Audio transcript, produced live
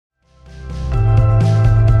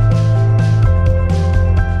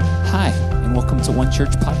a One Church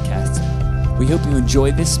podcast. We hope you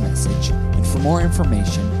enjoy this message, and for more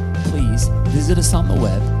information, please visit us on the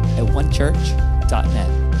web at onechurch.net.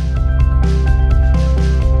 If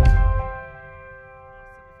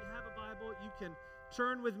you have a Bible, you can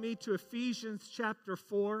turn with me to Ephesians chapter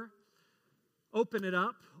 4. Open it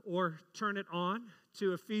up or turn it on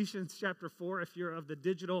to Ephesians chapter 4. If you're of the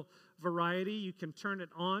digital variety, you can turn it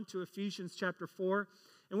on to Ephesians chapter 4.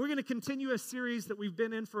 And we're going to continue a series that we've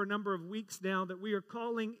been in for a number of weeks now that we are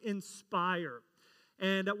calling Inspire.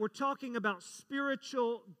 And we're talking about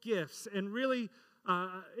spiritual gifts. And really,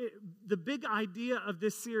 the big idea of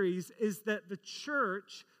this series is that the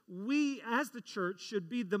church, we as the church, should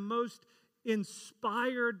be the most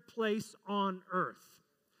inspired place on earth.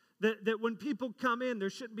 That when people come in,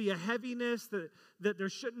 there shouldn't be a heaviness, that there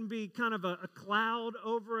shouldn't be kind of a cloud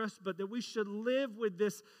over us, but that we should live with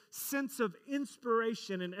this sense of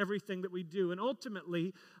inspiration in everything that we do. And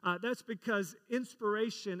ultimately, that's because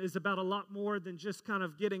inspiration is about a lot more than just kind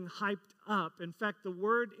of getting hyped up. In fact, the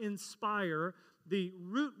word inspire, the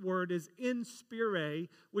root word is inspire,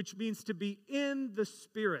 which means to be in the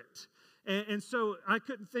Spirit. And so I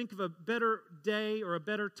couldn't think of a better day or a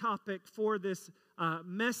better topic for this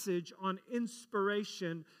message on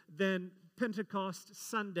inspiration than Pentecost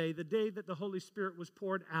Sunday, the day that the Holy Spirit was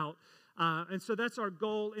poured out. And so that's our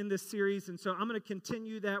goal in this series. And so I'm going to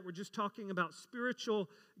continue that. We're just talking about spiritual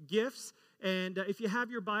gifts. And if you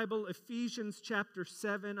have your Bible, Ephesians chapter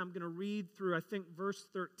 7, I'm going to read through, I think, verse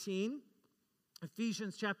 13.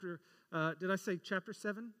 Ephesians chapter, did I say chapter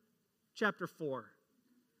 7? Chapter 4.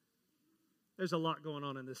 There's a lot going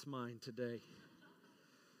on in this mind today.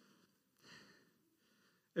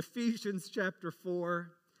 Ephesians chapter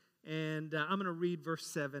 4, and I'm going to read verse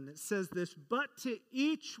 7. It says this, but to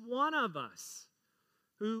each one of us,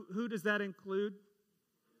 who does that include?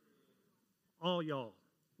 All y'all,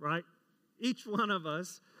 right? Each one of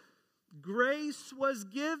us, grace was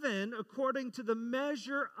given according to the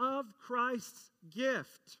measure of Christ's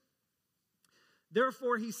gift.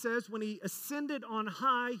 Therefore, he says, when he ascended on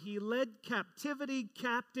high, he led captivity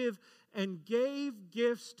captive and gave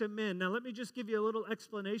gifts to men. Now, let me just give you a little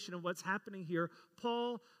explanation of what's happening here.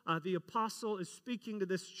 Paul, the apostle, is speaking to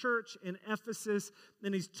this church in Ephesus,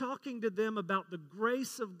 and he's talking to them about the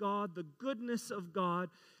grace of God, the goodness of God,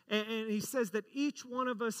 and he says that each one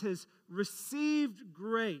of us has received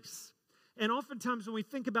grace. And oftentimes when we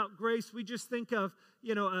think about grace, we just think of,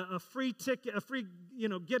 a free ticket, a free,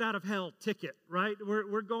 get out of hell ticket, right?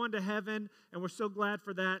 We're going to heaven, and we're so glad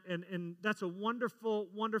for that, and that's a wonderful,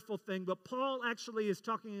 wonderful thing. But Paul actually is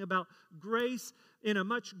talking about grace in a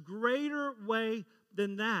much greater way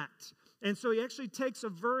than that. And so he actually takes a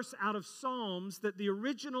verse out of Psalms that the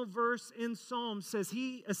original verse in Psalms says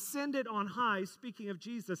he ascended on high, speaking of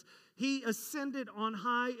Jesus, he ascended on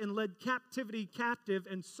high and led captivity captive.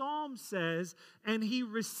 And Psalm says, and he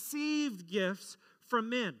received gifts from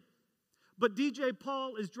men. But DJ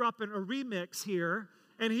Paul is dropping a remix here,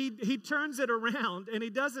 and he turns it around, and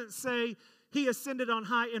he doesn't say he ascended on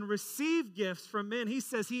high and received gifts from men. He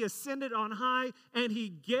says he ascended on high and he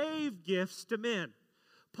gave gifts to men.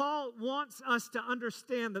 Paul wants us to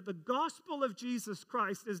understand that the gospel of Jesus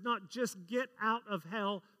Christ is not just get out of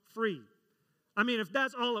hell free. I mean, if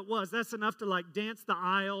that's all it was, that's enough to dance the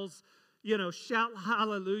aisles, shout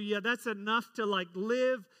hallelujah. That's enough to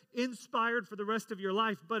live inspired for the rest of your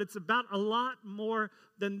life. But it's about a lot more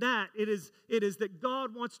than that. It is that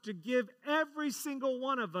God wants to give every single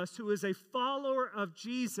one of us who is a follower of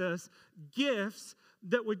Jesus gifts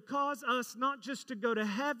that would cause us not just to go to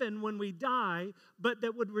heaven when we die, but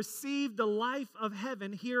that would receive the life of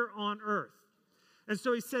heaven here on earth. And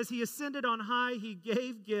so he says he ascended on high, he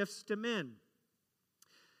gave gifts to men.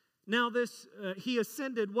 Now this, he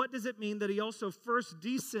ascended, what does it mean that he also first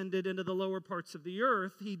descended into the lower parts of the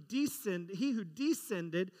earth? He who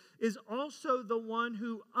descended is also the one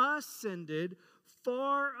who ascended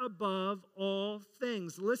far above all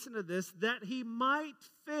things. Listen to this, that he might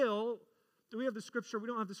fill. Do we have the scripture? We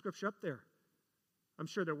don't have the scripture up there. I'm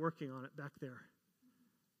sure they're working on it back there.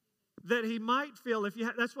 That he might fill,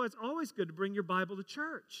 that's why it's always good to bring your Bible to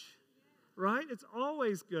church. Right? It's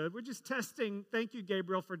always good. We're just testing. Thank you,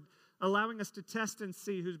 Gabriel, for allowing us to test and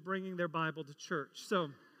see who's bringing their Bible to church. So,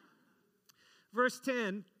 verse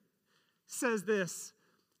 10 says this,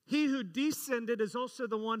 he who descended is also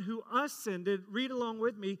the one who ascended, read along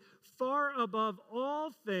with me, far above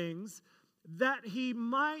all things, that he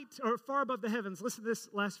might, or far above the heavens, listen to this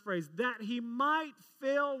last phrase, that he might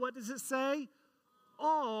fill, what does it say?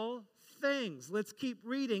 All things. Let's keep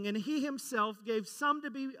reading. And he himself gave some to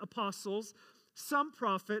be apostles, some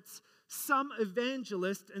prophets, some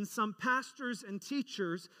evangelists, and some pastors and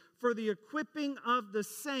teachers for the equipping of the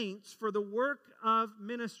saints for the work of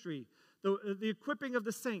ministry. The equipping of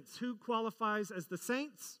the saints. Who qualifies as the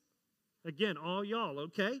saints? Again, all y'all,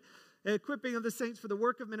 okay? Equipping of the saints for the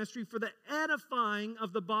work of ministry, for the edifying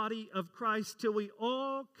of the body of Christ, till we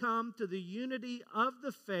all come to the unity of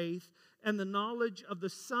the faith and the knowledge of the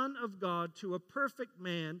Son of God, to a perfect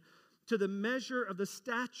man, to the measure of the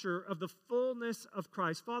stature of the fullness of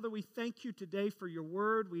Christ. Father, we thank you today for your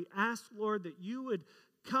word. We ask, Lord, that you would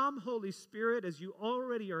come, Holy Spirit, as you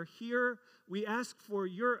already are here. We ask for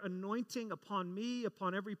your anointing upon me,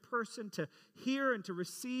 upon every person to hear and to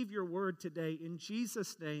receive your word today. In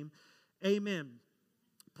Jesus' name, amen.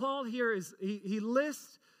 Paul here he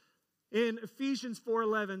lists in Ephesians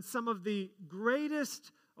 4:11 some of the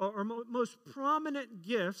greatest or most prominent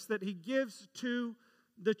gifts that he gives to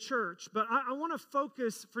the church. But I want to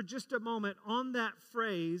focus for just a moment on that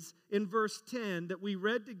phrase in verse 10 that we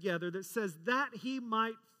read together that says, that he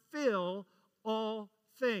might fill all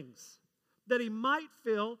things. That he might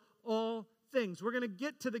fill all things. We're going to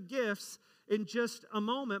get to the gifts in just a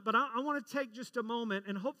moment, but I want to take just a moment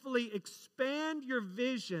and hopefully expand your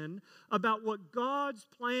vision about what God's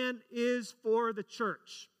plan is for the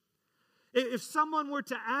church. If someone were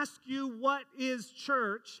to ask you, what is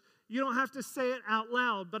church? You don't have to say it out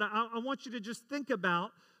loud, but I want you to just think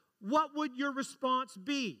about, what would your response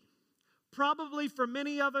be? Probably for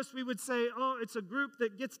many of us, we would say, oh, it's a group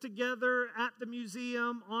that gets together at the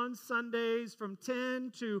museum on Sundays from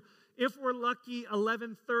 10 to, if we're lucky,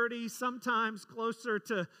 11:30, sometimes closer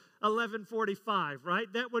to 11:45, right?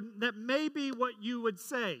 That may be what you would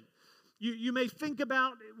say. You may think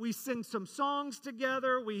about, we sing some songs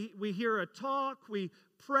together, we hear a talk, we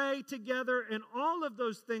pray together, and all of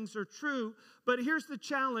those things are true. But here's the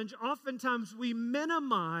challenge. Oftentimes we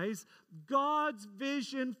minimize God's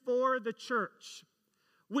vision for the church.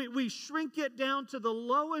 We shrink it down to the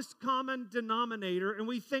lowest common denominator, and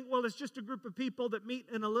we think, well, it's just a group of people that meet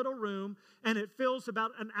in a little room, and it fills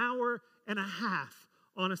about an hour and a half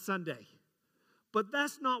on a Sunday. But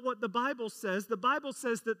that's not what the Bible says. The Bible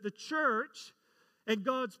says that the church and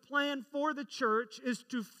God's plan for the church is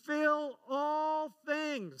to fill all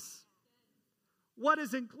things. What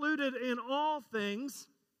is included in all things?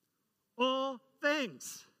 All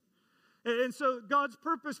things. And so God's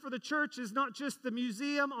purpose for the church is not just the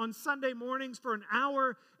museum on Sunday mornings for an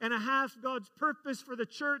hour and a half. God's purpose for the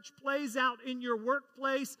church plays out in your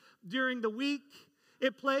workplace during the week.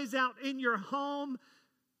 It plays out in your home.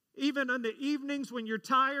 Even in the evenings when you're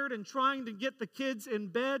tired and trying to get the kids in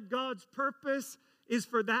bed, God's purpose is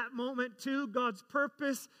for that moment too. God's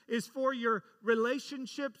purpose is for your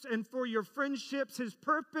relationships and for your friendships. His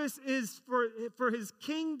purpose is for His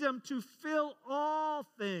kingdom to fill all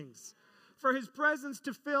things, for His presence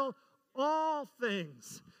to fill all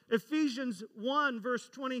things. Ephesians 1 verse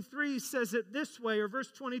 23 says it this way, or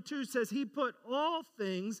verse 22 says, He put all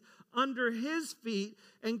things under His feet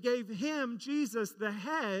and gave Him, Jesus, the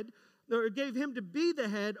head, or gave Him to be the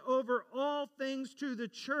head over all things to the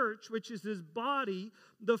church, which is His body,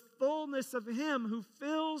 the fullness of Him who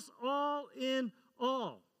fills all in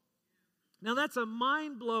all. Now that's a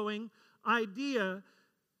mind-blowing idea,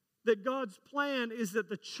 that God's plan is that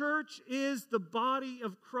the church is the body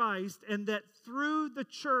of Christ, and that through the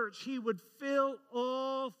church He would fill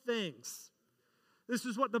all things. This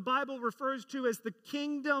is what the Bible refers to as the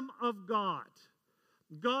kingdom of God.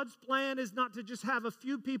 God's plan is not to just have a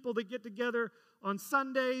few people that get together on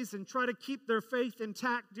Sundays and try to keep their faith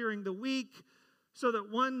intact during the week so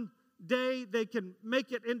that one day they can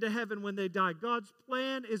make it into heaven when they die. God's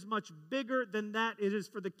plan is much bigger than that. It is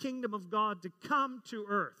for the kingdom of God to come to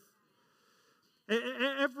earth.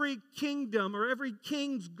 Every kingdom or every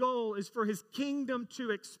king's goal is for his kingdom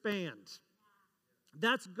to expand.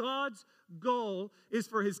 That's God's goal, is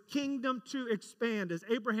for His kingdom to expand. As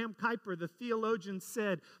Abraham Kuyper, the theologian,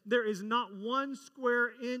 said, there is not one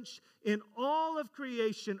square inch in all of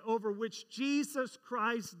creation over which Jesus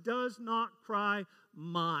Christ does not cry,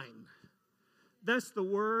 mine. That's the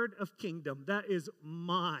word of kingdom. That is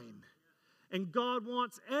mine. And God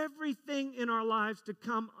wants everything in our lives to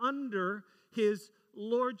come under His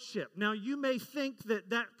lordship. Now, you may think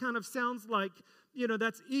that kind of sounds like,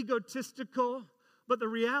 that's egotistical. But the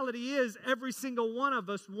reality is, every single one of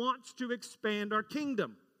us wants to expand our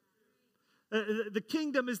kingdom. The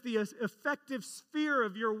kingdom is the effective sphere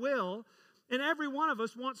of your will, and every one of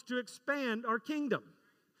us wants to expand our kingdom.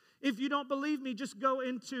 If you don't believe me, just go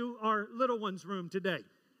into our little one's room today.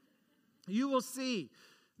 You will see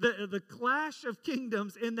the clash of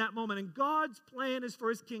kingdoms in that moment. And God's plan is for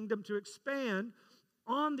His kingdom to expand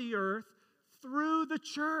on the earth through the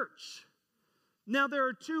church. Now, there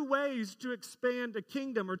are two ways to expand a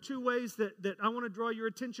kingdom, or two ways that I want to draw your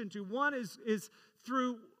attention to. One is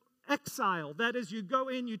through exile. That is, you go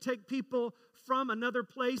in, you take people from another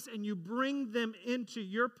place, and you bring them into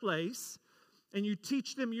your place, and you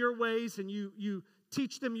teach them your ways, and you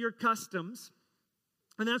teach them your customs.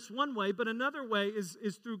 And that's one way, but another way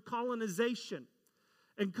is through colonization.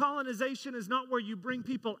 And colonization is not where you bring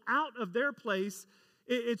people out of their place.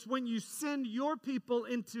 It's when you send your people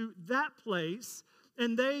into that place,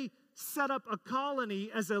 and they set up a colony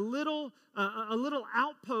as a little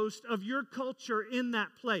outpost of your culture in that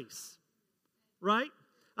place, right?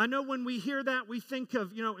 I know when we hear that, we think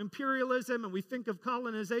of, imperialism, and we think of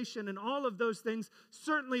colonization and all of those things.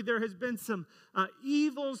 Certainly there has been some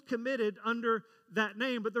evils committed under that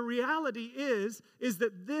name, but the reality is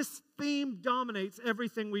that this theme dominates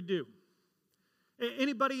everything we do.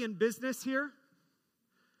 Anybody in business here?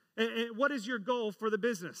 What is your goal for the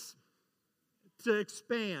business? To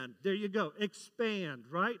expand. There you go. Expand,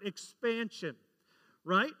 right? Expansion,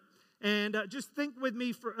 right? And just think with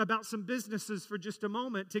me about some businesses for just a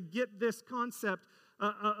moment to get this concept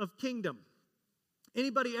of kingdom.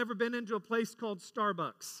 Anybody ever been into a place called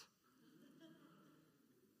Starbucks?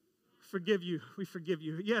 Forgive you. We forgive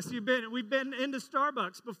you. Yes, we've been into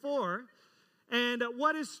Starbucks before. And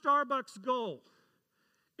what is Starbucks' goal?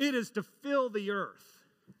 It is to fill the earth.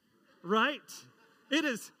 Right? It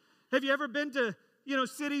is. Have you ever been to,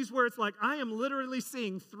 cities where it's like, I am literally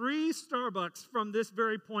seeing 3 Starbucks from this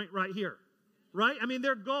very point right here? Right? I mean,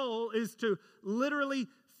 their goal is to literally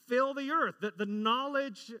fill the earth. That the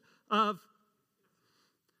knowledge of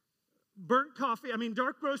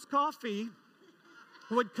dark roast coffee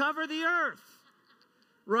would cover the earth.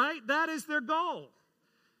 Right? That is their goal.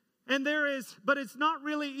 And but it's not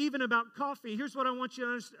really even about coffee. Here's what I want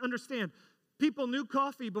you to understand. People knew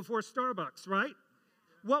coffee before Starbucks, right?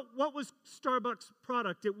 What was Starbucks'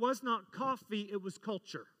 product? It was not coffee, it was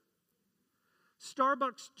culture.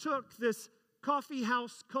 Starbucks took this coffee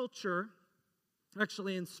house culture,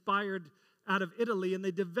 actually inspired out of Italy, and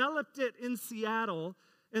they developed it in Seattle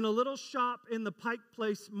in a little shop in the Pike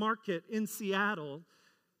Place Market in Seattle.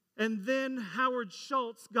 And then Howard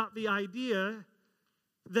Schultz got the idea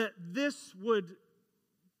that this would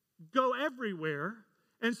go everywhere.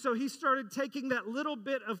 And so he started taking that little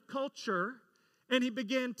bit of culture, and he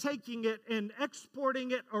began taking it and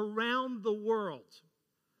exporting it around the world,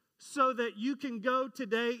 so that you can go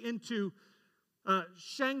today into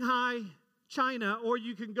Shanghai, China, or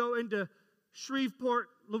you can go into Shreveport,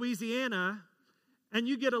 Louisiana, and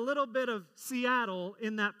you get a little bit of Seattle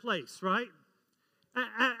in that place, right?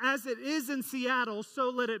 As it is in Seattle,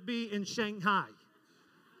 so let it be in Shanghai,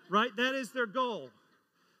 right? That is their goal.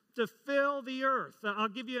 To fill the earth. I'll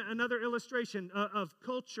give you another illustration of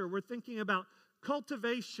culture. We're thinking about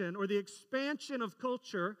cultivation or the expansion of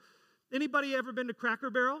culture. Anybody ever been to Cracker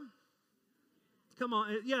Barrel? Come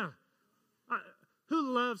on, yeah.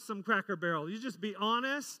 Who loves some Cracker Barrel? You just be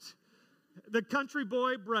honest. The country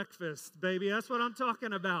boy breakfast, baby. That's what I'm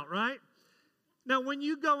talking about, right? Now, when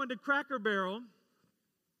you go into Cracker Barrel,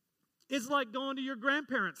 it's like going to your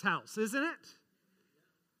grandparents' house, isn't it?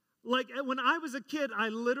 Like, when I was a kid, I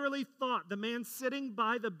literally thought the man sitting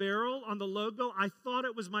by the barrel on the logo, I thought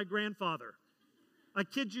it was my grandfather. I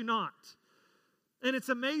kid you not. And it's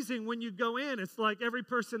amazing when you go in, it's like every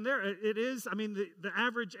person there, it is, the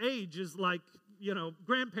average age is like,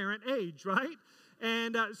 grandparent age, right?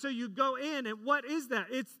 And so you go in, and what is that?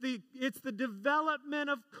 It's the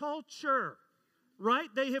development of culture, right?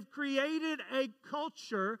 They have created a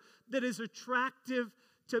culture that is attractive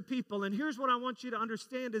to people. And here's what I want you to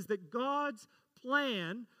understand is that God's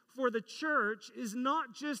plan for the church is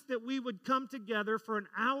not just that we would come together for an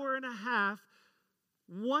hour and a half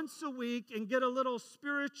once a week and get a little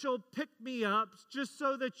spiritual pick-me-ups just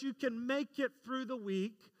so that you can make it through the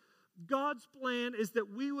week. God's plan is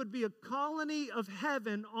that we would be a colony of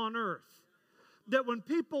heaven on earth. That when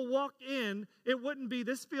people walk in, it wouldn't be,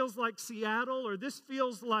 this feels like Seattle or this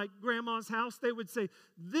feels like grandma's house. They would say,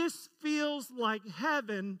 this feels like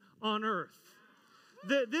heaven on earth.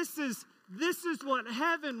 This is what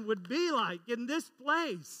heaven would be like in this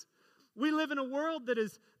place. We live in a world that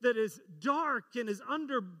is dark and is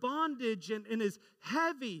under bondage and is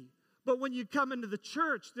heavy. But when you come into the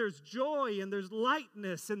church, there's joy and there's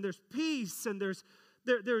lightness and there's peace and there's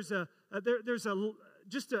a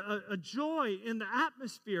joy in the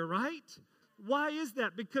atmosphere, right? Why is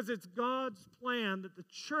that? Because it's God's plan that the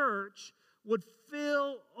church would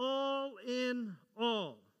fill all in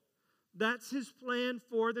all. That's his plan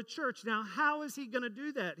for the church. Now, how is he going to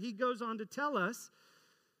do that? He goes on to tell us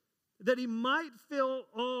that he might fill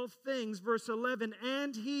all things. Verse 11,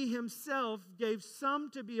 and he himself gave some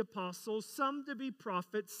to be apostles, some to be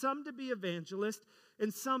prophets, some to be evangelists,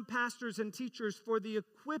 and some pastors and teachers for the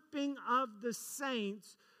equipping of the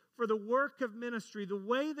saints for the work of ministry. The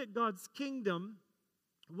way that God's kingdom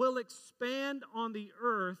will expand on the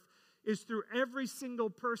earth is through every single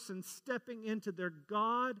person stepping into their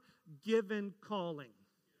God-given calling,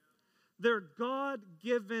 their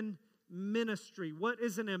God-given ministry. What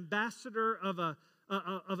is an ambassador of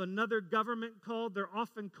another government called? They're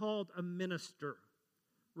often called a minister,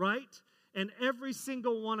 right? And every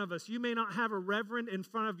single one of us, you may not have a reverend in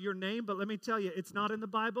front of your name, but let me tell you, it's not in the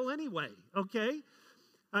Bible anyway, okay?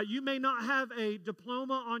 You may not have a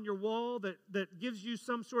diploma on your wall that gives you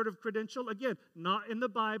some sort of credential. Again, not in the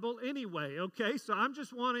Bible anyway, okay? So I'm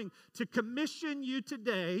just wanting to commission you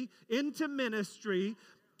today into ministry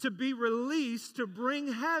to be released, to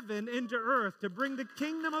bring heaven into earth, to bring the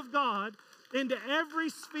kingdom of God into every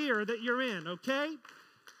sphere that you're in, okay?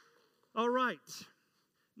 All right.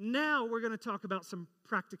 Now we're going to talk about some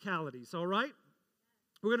practicalities, all right?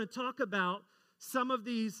 We're going to talk about some of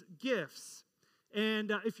these gifts.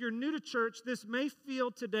 And if you're new to church, this may feel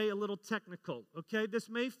today a little technical, okay? This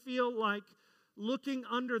may feel like looking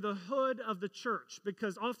under the hood of the church,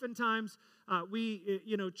 because oftentimes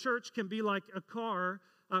church can be like a car.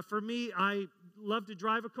 For me, I love to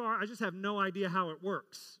drive a car. I just have no idea how it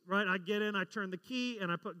works, right? I get in, I turn the key,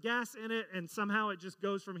 and I put gas in it, and somehow it just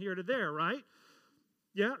goes from here to there, right?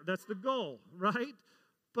 Yeah, that's the goal, right?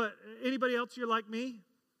 But anybody else, you're like me?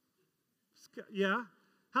 Yeah?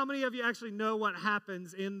 How many of you actually know what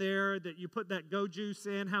happens in there, that you put that go juice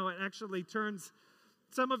in, how it actually turns?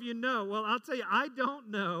 Some of you know. Well, I'll tell you, I don't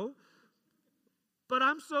know, but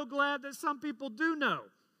I'm so glad that some people do know.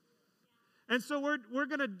 And so we're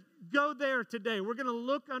going to go there today. We're going to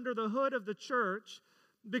look under the hood of the church,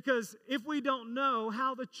 because if we don't know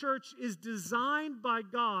how the church is designed by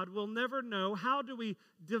God, we'll never know how do we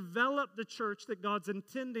develop the church that God's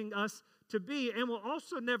intending us to be, and we'll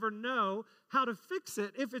also never know how to fix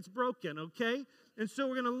it if it's broken, okay? And so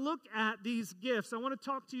we're going to look at these gifts. I want to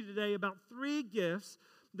talk to you today about 3 gifts: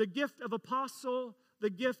 the gift of apostle, the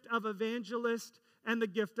gift of evangelist, and the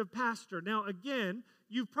gift of pastor. Now, again,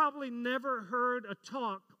 you've probably never heard a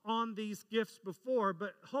talk on these gifts before,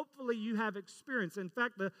 but hopefully you have experience. In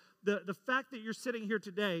fact, the fact that you're sitting here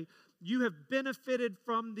today, you have benefited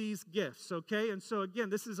from these gifts, okay? And so again,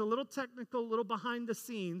 this is a little technical, a little behind the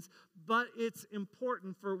scenes, but it's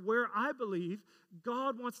important for where I believe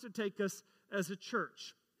God wants to take us as a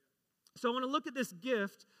church. So I want to look at this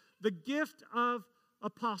gift, the gift of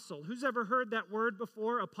apostle. Who's ever heard that word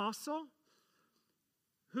before, apostle?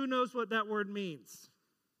 Who knows what that word means?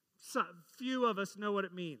 Few of us know what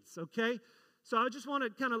it means, okay? So I just want to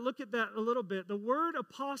kind of look at that a little bit. The word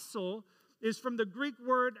apostle is from the Greek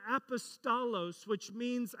word apostolos, which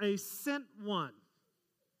means a sent one.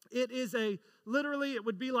 It is literally, it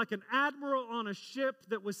would be like an admiral on a ship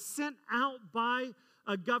that was sent out by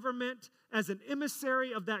a government as an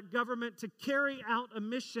emissary of that government to carry out a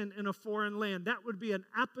mission in a foreign land. That would be an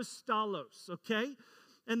apostolos, okay?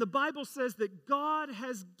 And the Bible says that God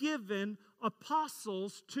has given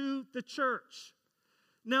apostles to the church.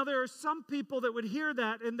 Now, there are some people that would hear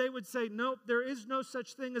that and they would say, nope, there is no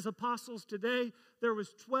such thing as apostles today. There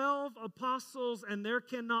was 12 apostles and there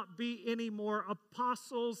cannot be any more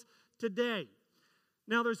apostles today.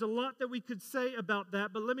 Now, there's a lot that we could say about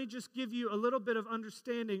that, but let me just give you a little bit of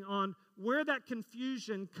understanding on where that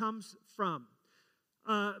confusion comes from.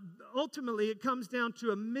 Ultimately, it comes down to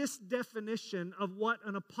a misdefinition of what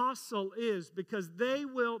an apostle is, because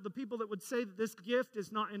the people that would say that this gift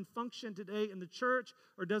is not in function today in the church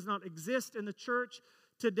or does not exist in the church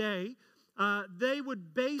today, they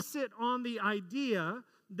would base it on the idea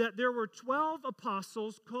that there were 12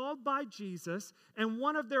 apostles called by Jesus, and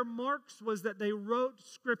one of their marks was that they wrote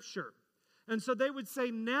Scripture. And so they would say,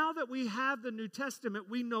 now that we have the New Testament,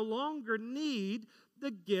 we no longer need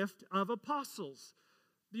the gift of apostles.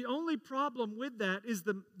 The only problem with that is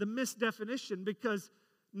the misdefinition, because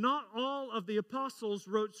not all of the apostles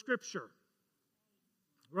wrote Scripture,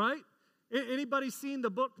 right? Anybody seen the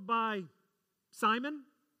book by Simon?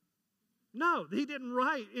 No, he didn't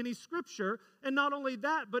write any Scripture. And not only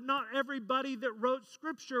that, but not everybody that wrote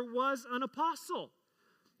Scripture was an apostle.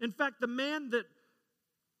 In fact, the man that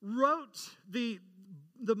wrote the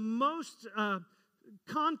most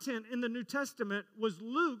content in the New Testament was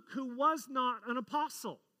Luke, who was not an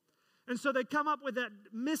apostle. And so they come up with that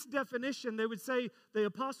misdefinition. They would say the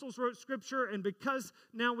apostles wrote Scripture, and because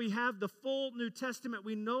now we have the full New Testament,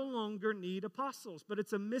 we no longer need apostles. But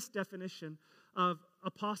it's a misdefinition of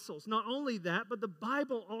apostles. Not only that, but the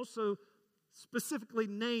Bible also specifically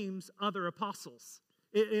names other apostles.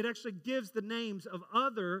 It actually gives the names of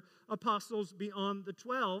other apostles beyond the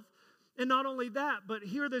 12. And not only that, but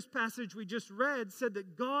here this passage we just read said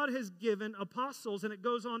that God has given apostles, and it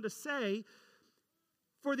goes on to say,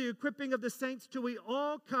 for the equipping of the saints till we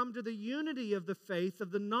all come to the unity of the faith,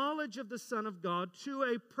 of the knowledge of the Son of God, to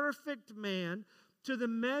a perfect man, to the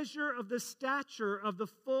measure of the stature of the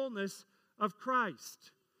fullness of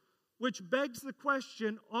Christ. Which begs the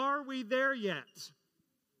question, are we there yet?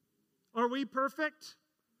 Are we perfect?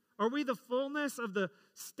 Are we the fullness of the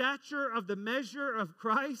stature of the measure of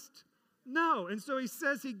Christ? No. And so he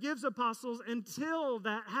says he gives apostles until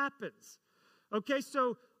that happens. Okay,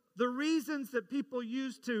 so the reasons that people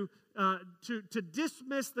use to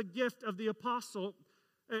dismiss the gift of the apostle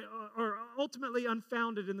are ultimately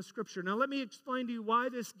unfounded in the Scripture. Now, let me explain to you why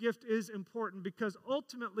this gift is important, because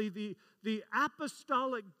ultimately the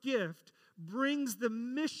apostolic gift brings the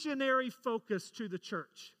missionary focus to the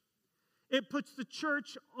church. It puts the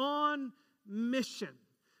church on mission.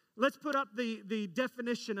 Let's put up the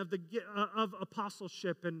definition of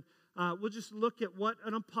apostleship, and we'll just look at what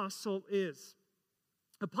an apostle is.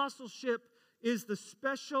 Apostleship is the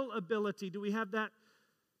special ability. Do we have that?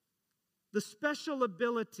 The special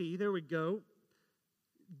ability, there we go,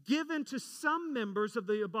 given to some members of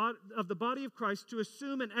the body of Christ to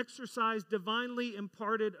assume and exercise divinely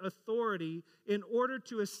imparted authority in order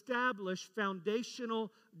to establish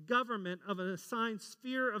foundational government of an assigned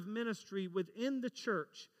sphere of ministry within the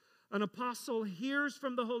church. An apostle hears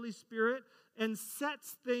from the Holy Spirit and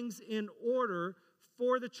sets things in order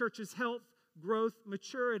for the church's health, growth,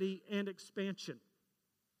 maturity, and expansion.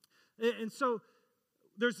 And so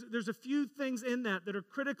there's a few things in that are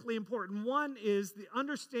critically important. One is the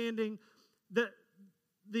understanding that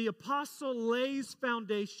the apostle lays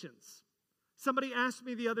foundations. Somebody asked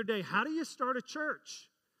me the other day, how do you start a church?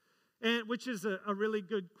 And which is a really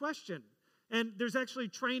good question. And there's actually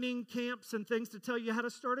training camps and things to tell you how to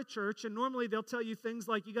start a church. And normally they'll tell you things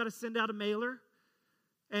like you got to send out a mailer.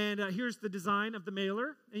 And here's the design of the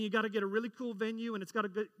mailer. And you got to get a really cool venue. And it's got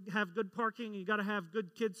to have good parking. And you got to have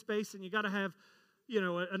good kid space. And you got to have,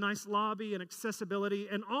 a nice lobby and accessibility.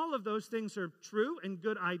 And all of those things are true and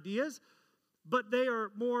good ideas. But they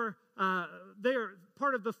are they are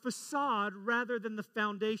part of the facade rather than the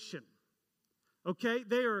foundation. Okay?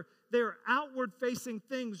 They are outward-facing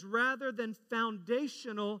things rather than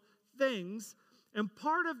foundational things. And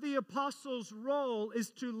part of the apostle's role is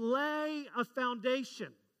to lay a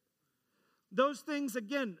foundation. Those things,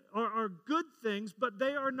 again, are good things, but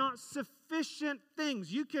they are not sufficient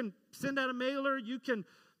things. You can send out a mailer, you can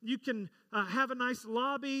have a nice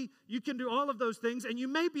lobby, you can do all of those things, and you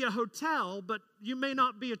may be a hotel, but you may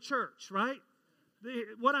not be a church, right?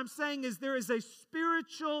 What I'm saying is there is a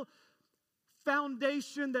spiritual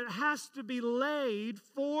foundation that has to be laid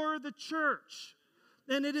for the church.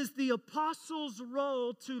 And it is the apostle's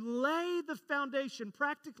role to lay the foundation.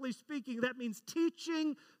 Practically speaking, that means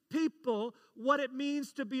teaching people what it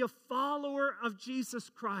means to be a follower of Jesus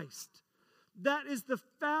Christ. That is the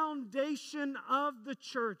foundation of the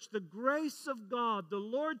church, the grace of God, the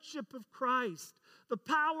lordship of Christ, the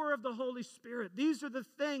power of the Holy Spirit. These are the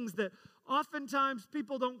things that oftentimes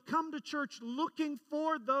people don't come to church looking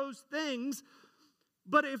for those things.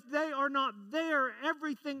 But if they are not there,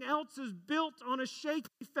 everything else is built on a shaky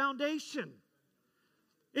foundation.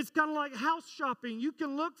 It's kind of like house shopping. You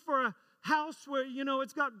can look for a house where,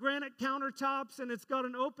 it's got granite countertops and it's got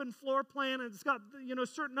an open floor plan and it's got, a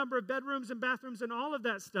certain number of bedrooms and bathrooms and all of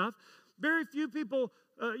that stuff. Very few people,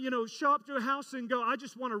 show up to a house and go, I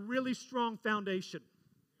just want a really strong foundation,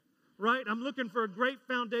 right? I'm looking for a great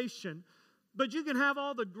foundation. But you can have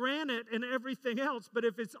all the granite and everything else, but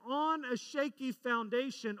if it's on a shaky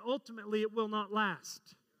foundation, ultimately it will not last.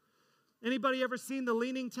 Anybody ever seen the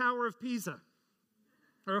Leaning Tower of Pisa?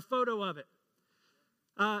 Or a photo of it?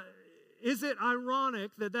 Is it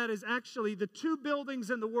ironic that is actually the two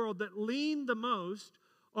buildings in the world that lean the most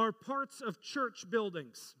are parts of church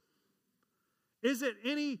buildings? Is it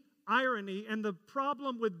any irony? And the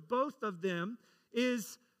problem with both of them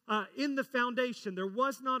is in the foundation. There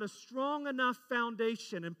was not a strong enough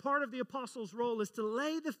foundation. And part of the apostle's role is to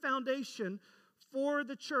lay the foundation for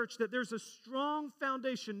the church, that there's a strong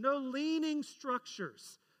foundation, no leaning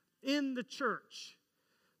structures in the church.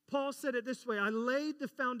 Paul said it this way, I laid the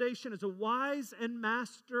foundation as a wise and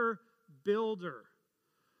master builder.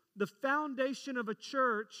 The foundation of a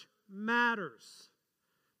church matters.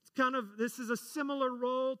 This is a similar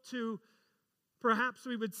role to, perhaps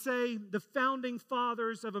we would say, the founding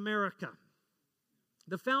fathers of America.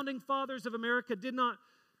 The founding fathers of America did not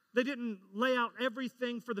They didn't lay out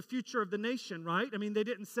everything for the future of the nation, right? I mean, they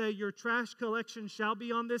didn't say your trash collection shall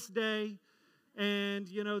be on this day, and,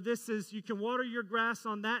 you can water your grass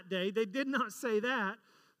on that day. They did not say that,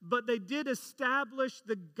 but they did establish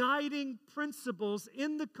the guiding principles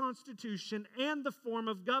in the Constitution and the form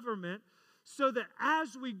of government so that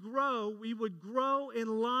as we grow, we would grow in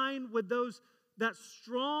line with that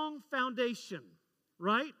strong foundation,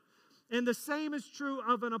 right? And the same is true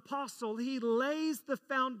of an apostle. He lays the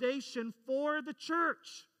foundation for the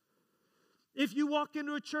church. If you walk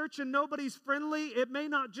into a church and nobody's friendly, it may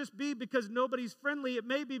not just be because nobody's friendly. It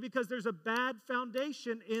may be because there's a bad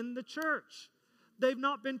foundation in the church. They've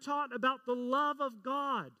not been taught about the love of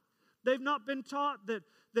God. They've not been taught that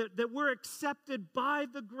we're accepted by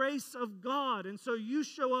the grace of God. And so you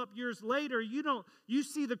show up years later, you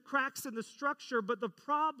see the cracks in the structure, but the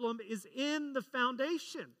problem is in the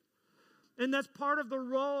foundation. And that's part of the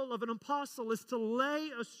role of an apostle, is to lay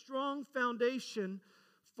a strong foundation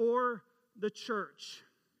for the church.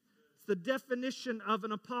 It's the definition of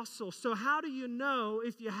an apostle. So how do you know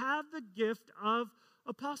if you have the gift of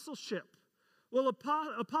apostleship? Well,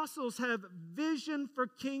 apostles have vision for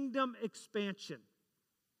kingdom expansion.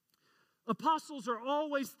 Apostles are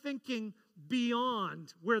always thinking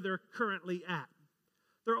beyond where they're currently at.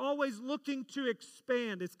 They're always looking to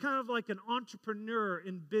expand. It's kind of like an entrepreneur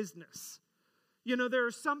in business. There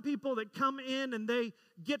are some people that come in and they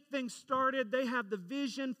get things started. They have the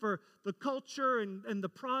vision for the culture and the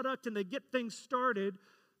product, and they get things started.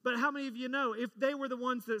 But how many of you know, if they were the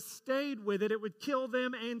ones that stayed with it, it would kill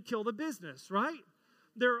them and kill the business, right?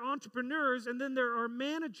 There are entrepreneurs, and then there are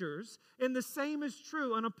managers, and the same is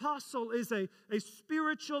true. An apostle is a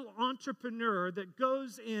spiritual entrepreneur that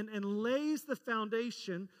goes in and lays the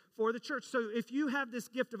foundation for the church. So if you have this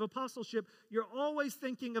gift of apostleship, you're always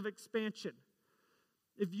thinking of expansion.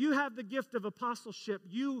 If you have the gift of apostleship,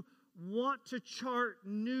 you want to chart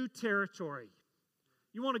new territory.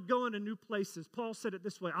 You want to go into new places. Paul said it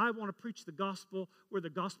this way: I want to preach the gospel where the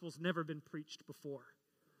gospel's never been preached before.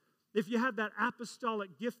 If you have that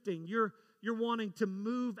apostolic gifting, you're wanting to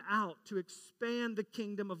move out to expand the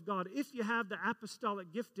kingdom of God. If you have the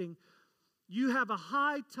apostolic gifting, you have a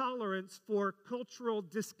high tolerance for cultural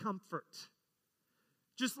discomfort.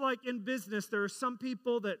 Just like in business, there are some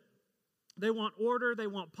people that they want order, they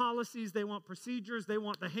want policies, they want procedures, they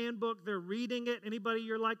want the handbook, they're reading it. Anybody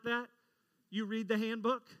you're like that? You read the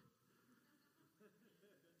handbook?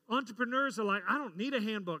 Entrepreneurs are like, I don't need a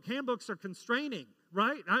handbook. Handbooks are constraining,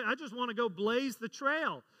 right? I just want to go blaze the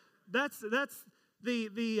trail. That's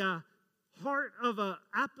the heart of an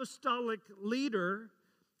apostolic leader,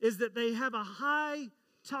 is that they have a high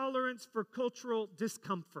tolerance for cultural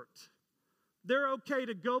discomfort. They're okay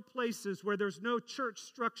to go places where there's no church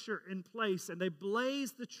structure in place, and they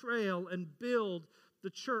blaze the trail and build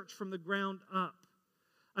the church from the ground up.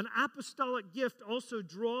 An apostolic gift also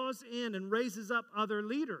draws in and raises up other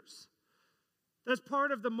leaders. That's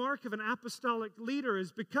part of the mark of an apostolic leader,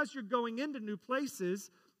 is because you're going into new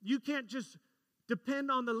places, you can't just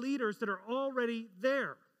depend on the leaders that are already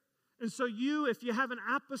there. And so if you have an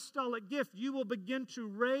apostolic gift, you will begin to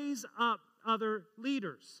raise up other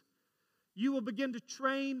leaders. You will begin to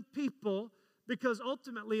train people, because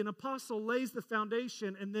ultimately an apostle lays the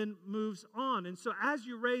foundation and then moves on. And so as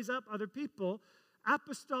you raise up other people,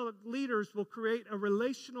 apostolic leaders will create a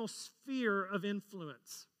relational sphere of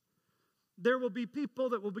influence. There will be people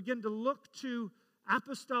that will begin to look to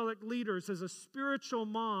apostolic leaders as a spiritual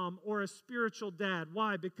mom or a spiritual dad.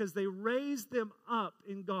 Why? Because they raised them up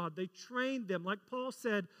in God. They trained them, like Paul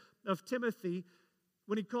said of Timothy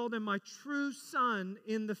when he called him my true son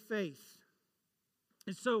in the faith.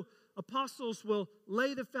 And so apostles will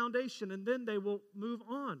lay the foundation, and then they will move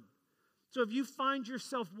on. So if you find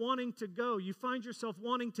yourself wanting to go, you find yourself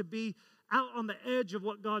wanting to be out on the edge of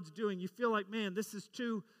what God's doing, you feel like, man, this is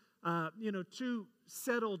too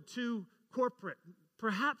settled, too corporate.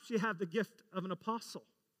 Perhaps you have the gift of an apostle.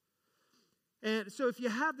 And so if you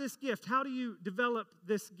have this gift, how do you develop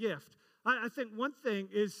this gift? I think one thing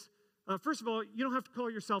is, first of all, you don't have to call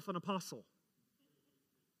yourself an apostle.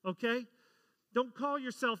 Okay? Don't call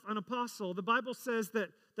yourself an apostle. The Bible says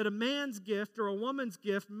that a man's gift or a woman's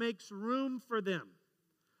gift makes room for them.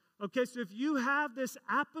 Okay, so if you have this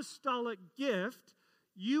apostolic gift,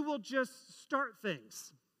 you will just start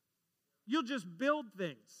things. You'll just build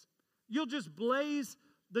things. You'll just blaze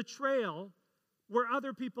the trail where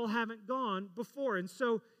other people haven't gone before. And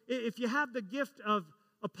so if you have the gift of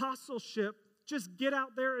apostleship, just get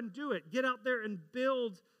out there and do it. Get out there and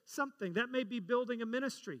build something. That may be building a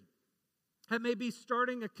ministry. That may be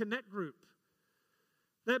starting a connect group.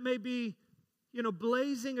 That may be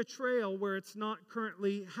blazing a trail where it's not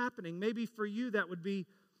currently happening. Maybe for you that would be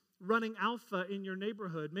running Alpha in your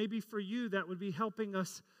neighborhood. Maybe for you that would be helping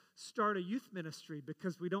us start a youth ministry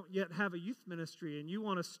because we don't yet have a youth ministry and you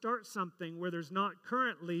want to start something where there's not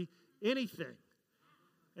currently anything.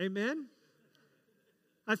 Amen?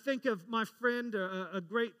 I think of my friend, a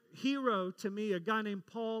great hero to me, a guy named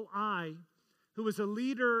Paul I, who was a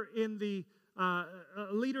leader in the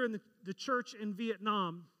church in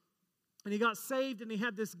Vietnam. And he got saved and he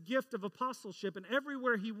had this gift of apostleship. And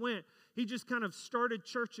everywhere he went, he just kind of started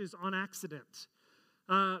churches on accident.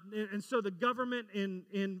 And so the government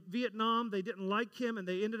in Vietnam, they didn't like him and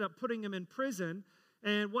they ended up putting him in prison.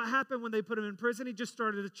 And what happened when they put him in prison? He just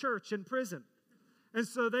started a church in prison. And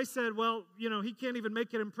so they said, well, he can't even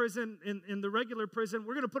make it in prison, in the regular prison.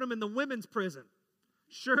 We're going to put him in the women's prison.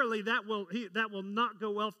 Surely that will not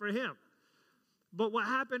go well for him. But what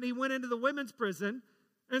happened, he went into the women's prison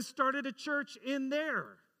and started a church in there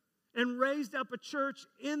and raised up a church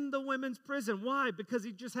in the women's prison. Why? Because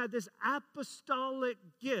he just had this apostolic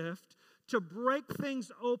gift to break things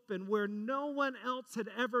open where no one else had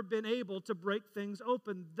ever been able to break things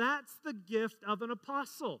open. That's the gift of an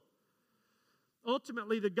apostle.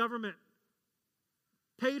 Ultimately, the government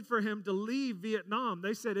paid for him to leave Vietnam.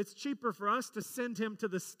 They said it's cheaper for us to send him to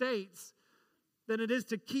the States than it is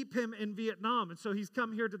to keep him in Vietnam. And so he's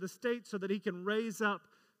come here to the States so that he can raise up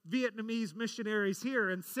Vietnamese missionaries here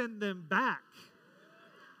and send them back.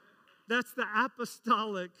 That's the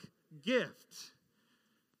apostolic gift.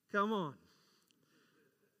 Come on.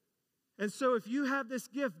 And so if you have this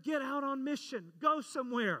gift, get out on mission. Go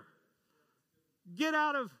somewhere. Get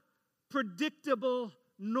out of predictable,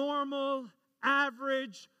 normal,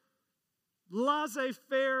 average,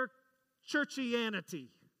 laissez-faire churchianity.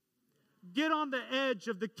 Get on the edge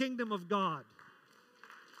of the kingdom of God.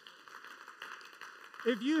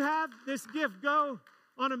 If you have this gift, go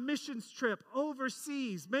on a missions trip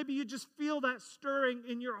overseas. Maybe you just feel that stirring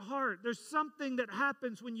in your heart. There's something that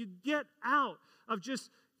happens when you get out of just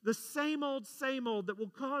the same old that will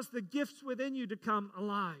cause the gifts within you to come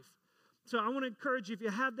alive. So I want to encourage you, if you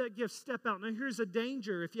have that gift, step out. Now here's a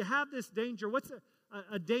danger. If you have this danger, what's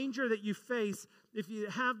a danger that you face if you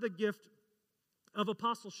have the gift of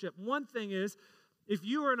apostleship? One thing is, if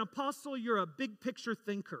you are an apostle, you're a big picture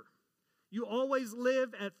thinker. You always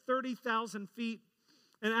live at 30,000 feet,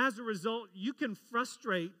 and as a result, you can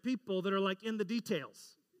frustrate people that are like in the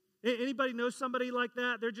details. Anybody know somebody like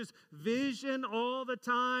that? They're just vision all the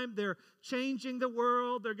time. They're changing the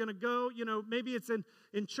world. They're going to go, maybe it's in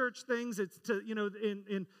church things. It's to,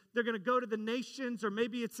 they're going to go to the nations, or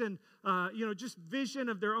maybe it's in, just vision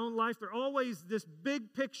of their own life. They're always this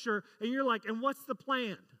big picture, and you're like, and what's the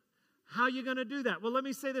plan? How are you going to do that? Well, let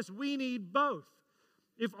me say this. We need both.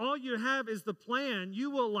 If all you have is the plan,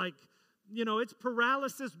 you will it's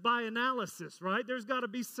paralysis by analysis, right? There's got to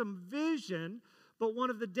be some vision. But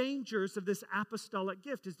one of the dangers of this apostolic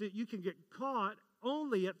gift is that you can get caught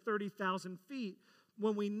only at 30,000 feet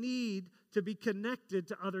when we need to be connected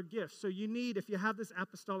to other gifts. So if you have this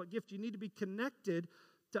apostolic gift, you need to be connected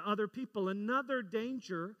to other people. Another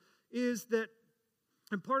danger is that,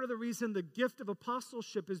 and part of the reason the gift of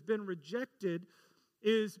apostleship has been rejected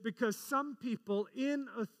is because some people in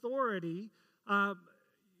authority, are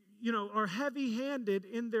heavy-handed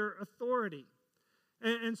in their authority.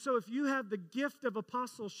 And so if you have the gift of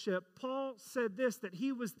apostleship, Paul said this, that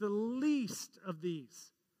he was the least of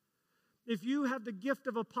these. If you have the gift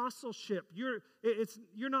of apostleship, you're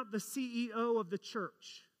not the CEO of the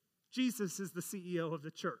church. Jesus is the CEO of the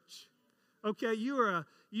church. Okay, you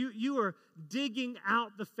are digging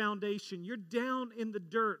out the foundation. You're down in the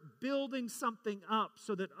dirt, building something up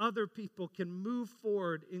so that other people can move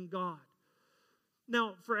forward in God.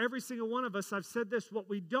 Now, for every single one of us, I've said this, what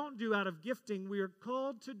we don't do out of gifting, we are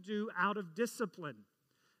called to do out of discipline.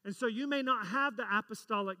 And so you may not have the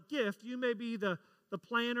apostolic gift. You may be the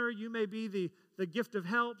planner. You may be the gift of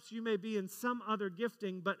helps. You may be in some other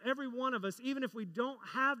gifting. But every one of us, even if we don't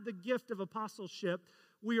have the gift of apostleship,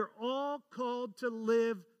 we are all called to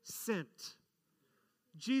live sent.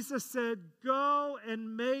 Jesus said, go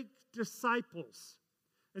and make disciples.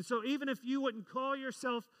 And so even if you wouldn't call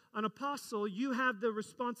yourself an apostle, you have the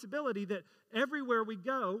responsibility that everywhere we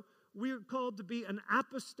go, we're called to be an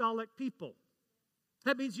apostolic people.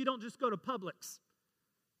 That means you don't just go to Publix.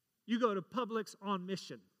 You go to Publix on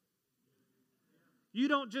mission. You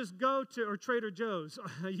don't just go to, or Trader Joe's.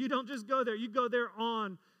 You don't just go there. You go there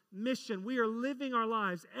on mission. We are living our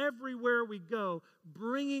lives everywhere we go,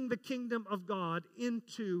 bringing the kingdom of God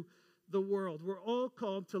into the world. We're all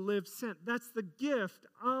called to live sent. That's the gift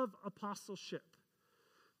of apostleship.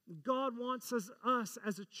 God wants us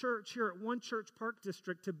as a church here at One Church Park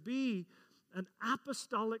District to be an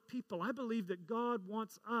apostolic people. I believe that God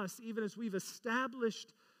wants us, even as we've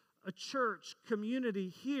established a church community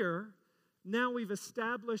here, now we've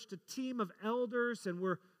established a team of elders and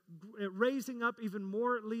we're raising up even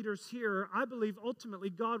more leaders here. I believe ultimately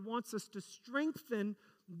God wants us to strengthen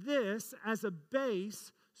this as a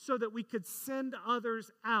base so that we could send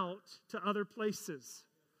others out to other places.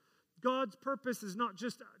 God's purpose is not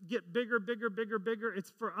just get bigger, bigger, bigger, bigger.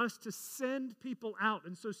 It's for us to send people out.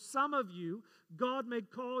 And so some of you, God may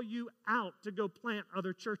call you out to go plant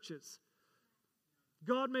other churches.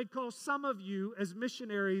 God may call some of you as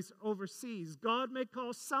missionaries overseas. God may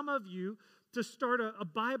call some of you to start a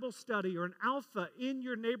Bible study or an alpha in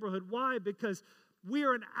your neighborhood. Why? Because we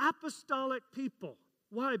are an apostolic people.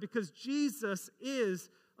 Why? Because Jesus is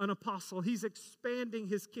an apostle. He's expanding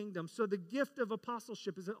his kingdom. So the gift of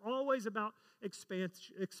apostleship is always about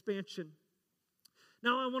expansion.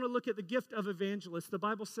 Now I want to look at the gift of evangelists. The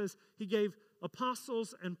Bible says he gave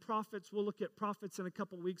apostles and prophets. We'll look at prophets in a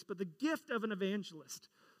couple weeks. But the gift of an evangelist.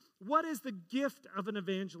 What is the gift of an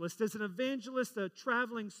evangelist? Is an evangelist a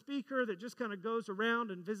traveling speaker that just kind of goes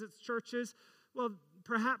around and visits churches? Well,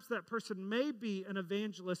 perhaps that person may be an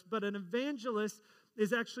evangelist, but an evangelist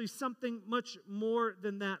is actually something much more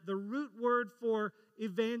than that. The root word for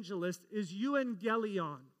evangelist is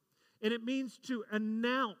euangelion, and it means to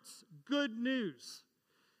announce good news.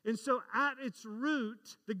 And so at its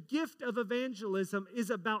root, the gift of evangelism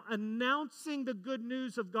is about announcing the good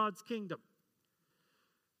news of God's kingdom.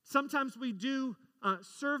 Sometimes we do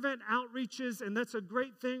servant outreaches, and that's a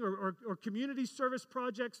great thing, or community service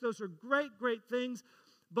projects. Those are great, great things.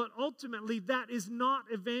 But ultimately, that is not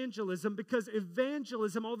evangelism, because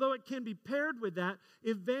evangelism, although it can be paired with that,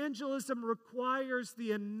 evangelism requires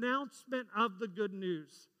the announcement of the good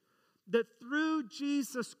news. That through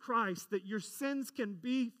Jesus Christ, that your sins can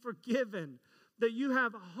be forgiven, that you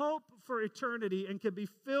have hope for eternity and can be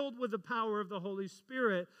filled with the power of the Holy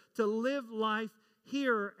Spirit to live life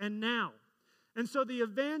here and now. And so the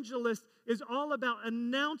evangelist is all about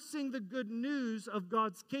announcing the good news of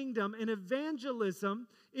God's kingdom. And evangelism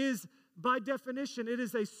is, by definition, it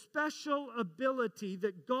is a special ability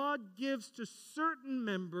that God gives to certain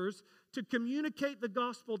members to communicate the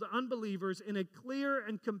gospel to unbelievers in a clear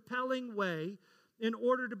and compelling way in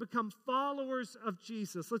order to become followers of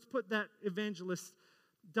Jesus. Let's put that evangelist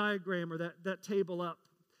diagram or that table up.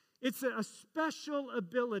 It's a special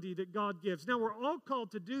ability that God gives. Now, we're all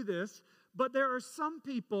called to do this, but there are some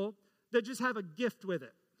people that just have a gift with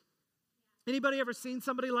it. Anybody ever seen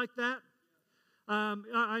somebody like that?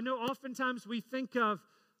 I know oftentimes we think of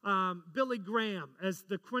Billy Graham as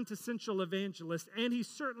the quintessential evangelist, and he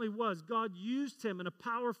certainly was. God used him in a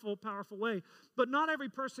powerful, powerful way. But not every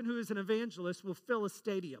person who is an evangelist will fill a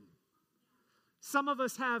stadium. Some of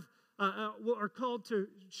us are called to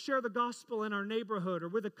share the gospel in our neighborhood or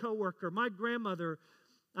with a coworker. My grandmother,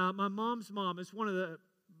 my mom's mom, is one of the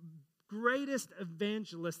greatest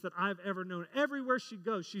evangelists that I've ever known. Everywhere she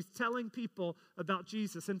goes, she's telling people about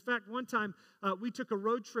Jesus. In fact, one time we took a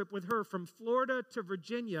road trip with her from Florida to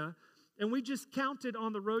Virginia, and we just counted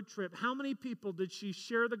on the road trip how many people did she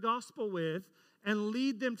share the gospel with and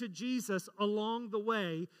lead them to Jesus along the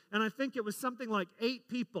way. And I think it was something like 8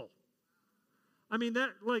 people. I mean,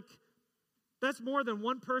 that's more than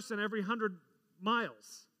one person every 100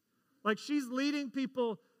 miles. Like, she's leading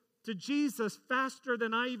people to Jesus faster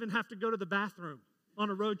than I even have to go to the bathroom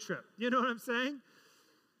on a road trip. You know what I'm saying?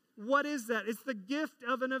 What is that? It's the gift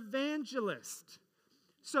of an evangelist.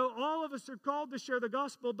 So all of us are called to share the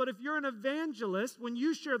gospel, but if you're an evangelist, when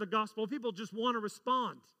you share the gospel, people just want to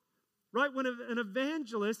respond, right? When an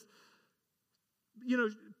evangelist,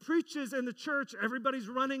 preaches in the church, everybody's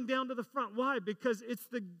running down to the front. Why? Because it's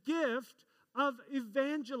the gift of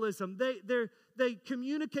evangelism. They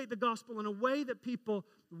communicate the gospel in a way that people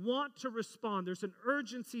want to respond. There's an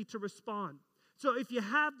urgency to respond. So if you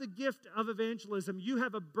have the gift of evangelism, you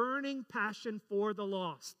have a burning passion for the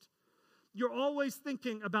lost. You're always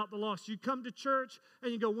thinking about the lost. You come to church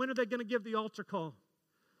and you go, when are they going to give the altar call?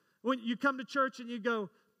 When you come to church and you go,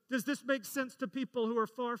 does this make sense to people who are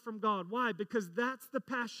far from God? Why? Because that's the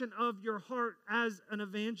passion of your heart as an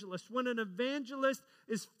evangelist. When an evangelist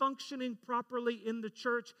is functioning properly in the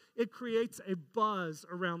church, it creates a buzz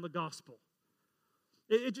around the gospel.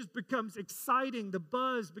 It just becomes exciting. The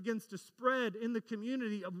buzz begins to spread in the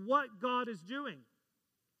community of what God is doing.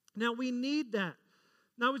 Now, we need that.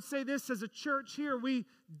 And I would say this, as a church here, we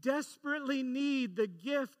desperately need the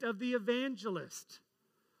gift of the evangelist.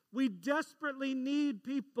 We desperately need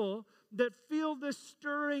people that feel this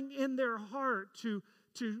stirring in their heart to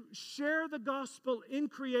to share the gospel in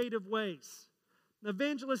creative ways. An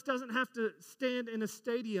evangelist doesn't have to stand in a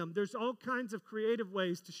stadium. There's all kinds of creative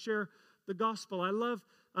ways to share the gospel. I love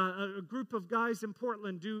a group of guys in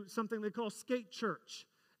Portland do something they call Skate Church.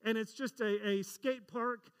 And it's just a skate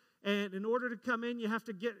park. And in order to come in,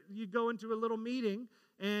 you go into a little meeting,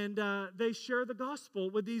 and they share the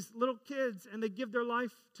gospel with these little kids, and they give their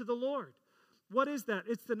life to the Lord. What is that?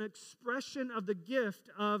 It's an expression of the gift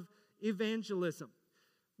of evangelism.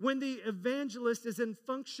 When the evangelist is in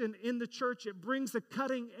function in the church, it brings a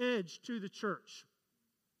cutting edge to the church.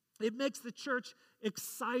 It makes the church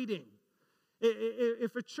exciting.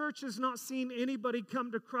 If a church has not seen anybody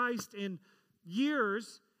come to Christ in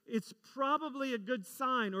years, it's probably a good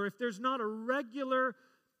sign. Or if there's not a regular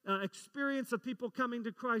experience of people coming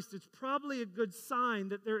to Christ, it's probably a good sign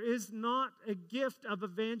that there is not a gift of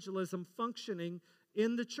evangelism functioning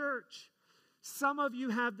in the church. Some of you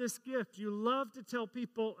have this gift. You love to tell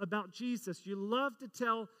people about Jesus. You love to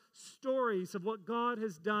tell stories of what God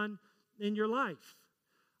has done in your life.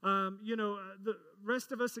 The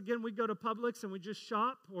rest of us, again, we go to Publix and we just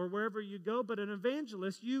shop or wherever you go. But an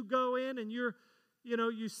evangelist, you go in and you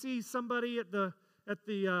see somebody in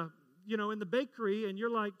the bakery, and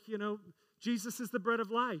you're like, Jesus is the bread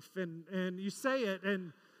of life, and you say it,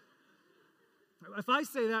 and if I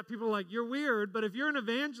say that, people are like, you're weird. But if you're an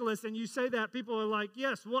evangelist and you say that, people are like,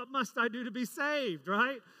 yes, what must I do to be saved,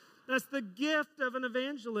 right? That's the gift of an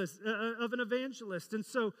evangelist. And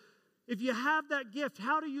so if you have that gift,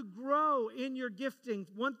 how do you grow in your gifting?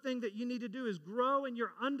 One thing that you need to do is grow in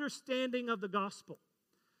your understanding of the gospel.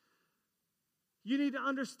 You need to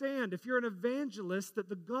understand, if you're an evangelist, that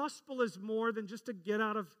the gospel is more than just a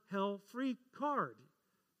get-out-of-hell-free card.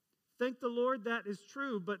 Thank the Lord that is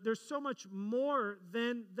true, but there's so much more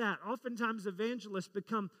than that. Oftentimes, evangelists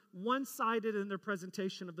become one-sided in their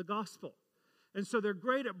presentation of the gospel. And so they're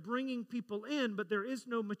great at bringing people in, but there is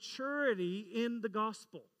no maturity in the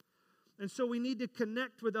gospel. And so we need to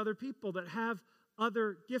connect with other people that have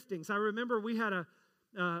other giftings. I remember we had a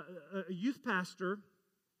youth pastor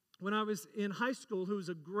when I was in high school who was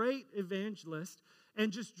a great evangelist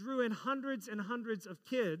and just drew in hundreds and hundreds of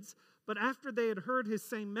kids. But after they had heard his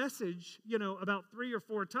same message, about 3 or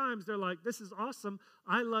 4 times, they're like, this is awesome.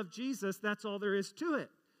 I love Jesus. That's all there is to it.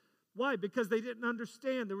 Why? Because they didn't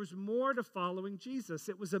understand there was more to following Jesus.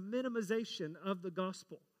 It was a minimization of the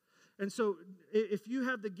gospel. And so if you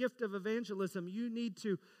have the gift of evangelism, you need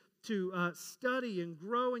to study and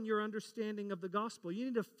grow in your understanding of the gospel. You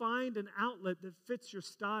need to find an outlet that fits your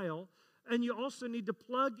style, and you also need to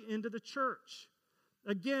plug into the church.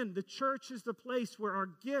 Again, the church is the place where our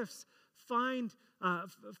gifts find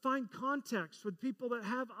context with people that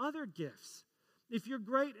have other gifts. If you're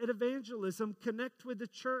great at evangelism, connect with the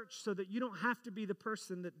church so that you don't have to be the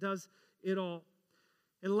person that does it all.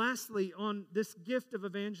 And lastly, on this gift of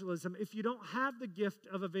evangelism, if you don't have the gift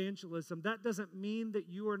of evangelism, that doesn't mean that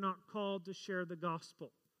you are not called to share the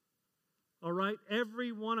gospel. All right?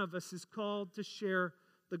 Every one of us is called to share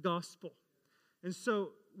the gospel. And so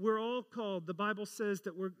we're all called. The Bible says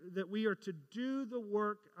that we are to do the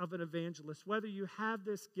work of an evangelist. Whether you have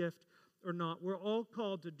this gift or not, we're all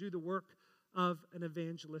called to do the work of an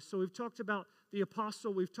evangelist. So we've talked about the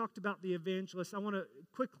apostle, we've talked about the evangelist. I want to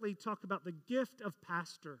quickly talk about the gift of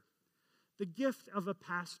pastor. The gift of a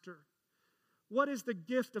pastor. What is the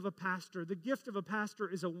gift of a pastor? The gift of a pastor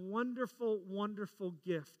is a wonderful, wonderful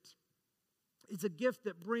gift. It's a gift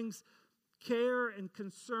that brings care and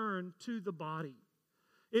concern to the body.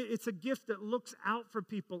 It's a gift that looks out for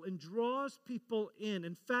people and draws people in.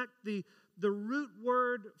 In fact, the root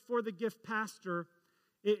word for the gift pastor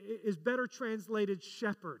is better translated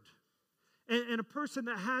shepherd. And a person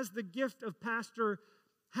that has the gift of pastor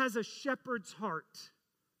has a shepherd's heart,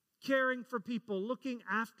 caring for people, looking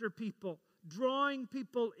after people, drawing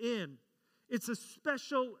people in. It's a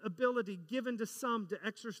special ability given to some to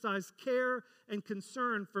exercise care and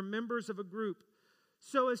concern for members of a group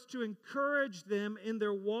so as to encourage them in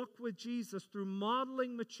their walk with Jesus through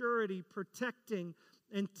modeling maturity, protecting,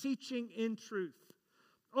 and teaching in truth.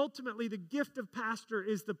 Ultimately, the gift of pastor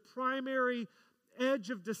is the primary edge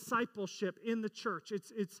of discipleship in the church.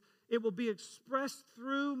 It will be expressed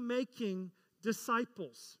through making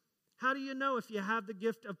disciples. How do you know if you have the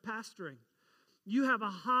gift of pastoring? You have a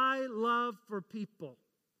high love for people.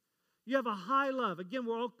 You have a high love. Again,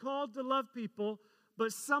 we're all called to love people,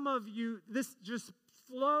 but some of you, this just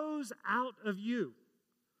flows out of you.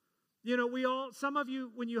 Some of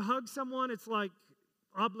you, when you hug someone, it's like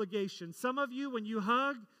obligation. Some of you, when you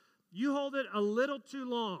hug, you hold it a little too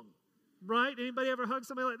long, right? Anybody ever hug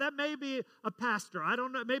somebody like that? May be a pastor. I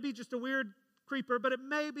don't know. Maybe just a weird creeper, but it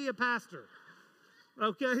may be a pastor.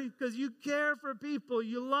 okay? Because you care for people,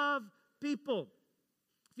 you love people.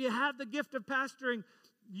 If you have the gift of pastoring,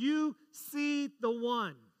 you see the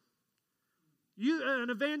one. An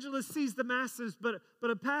evangelist sees the masses, but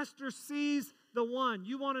a pastor sees the one.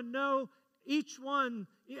 You want to know each one,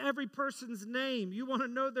 every person's name. You want to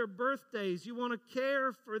know their birthdays. You want to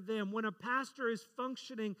care for them. When a pastor is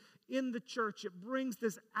functioning in the church, it brings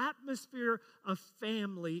this atmosphere of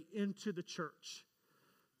family into the church.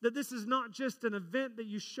 That this is not just an event that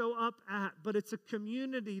you show up at, but it's a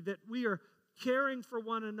community that we are caring for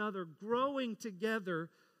one another, growing together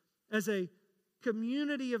as a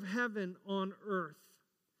community of heaven on earth.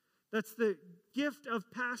 That's the gift of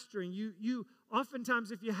pastoring. You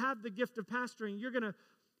oftentimes, if you have the gift of pastoring, you're going to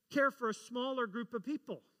care for a smaller group of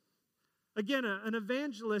people. Again, an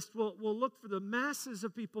evangelist will look for the masses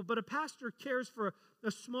of people, but a pastor cares for a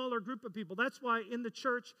smaller group of people. That's why in the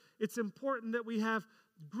church, it's important that we have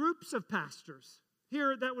groups of pastors.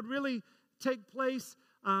 Here, that would really take place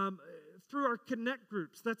through our connect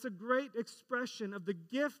groups. That's a great expression of the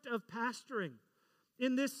gift of pastoring.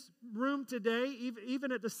 In this room today,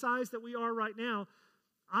 even at the size that we are right now,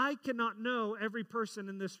 I cannot know every person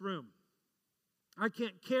in this room. I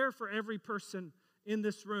can't care for every person in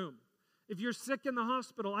this room. If you're sick in the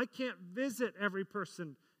hospital, I can't visit every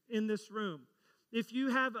person in this room. If you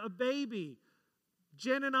have a baby,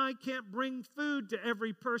 Jen and I can't bring food to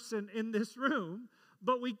every person in this room,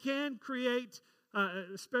 but we can create,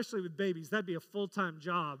 especially with babies, that'd be a full-time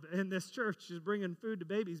job in this church, is bringing food to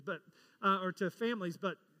babies, or to families.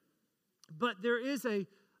 But there is a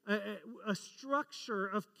structure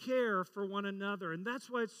of care for one another. And that's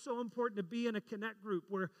why it's so important to be in a connect group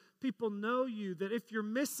where people know you, that if you're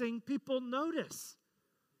missing, people notice,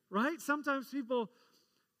 right? Sometimes people,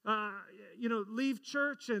 leave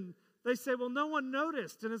church and they say, well, no one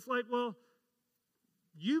noticed. And it's like, well,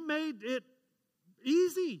 you made it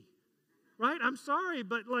easy, right? I'm sorry,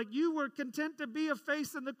 but like you were content to be a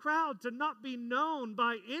face in the crowd, to not be known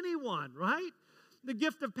by anyone, right? The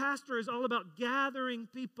gift of pastor is all about gathering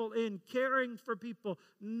people in, caring for people,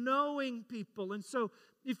 knowing people. And so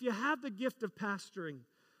if you have the gift of pastoring,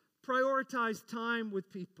 prioritize time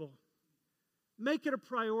with people. Make it a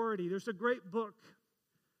priority. There's a great book,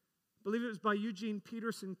 I believe it was by Eugene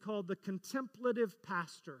Peterson, called The Contemplative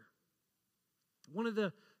Pastor. One of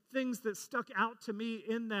the things that stuck out to me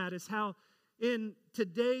in that is how in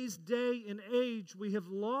today's day and age, we have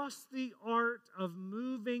lost the art of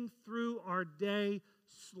moving through our day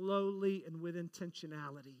slowly and with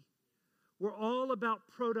intentionality. We're all about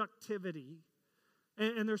productivity,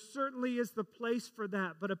 and there certainly is the place for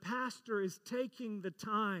that, but a pastor is taking the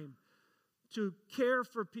time to care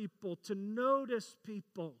for people, to notice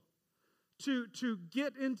people, to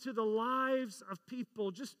get into the lives of people,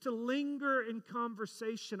 just to linger in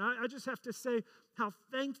conversation. I just have to say how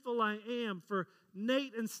thankful I am for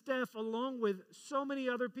Nate and Steph, along with so many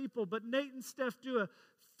other people. But Nate and Steph do a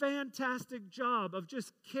fantastic job of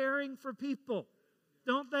just caring for people,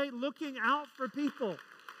 don't they? Looking out for people.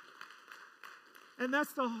 And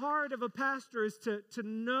that's the heart of a pastor, is to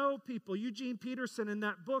know people. Eugene Peterson, in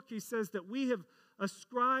that book, he says that we have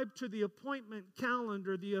ascribed to the appointment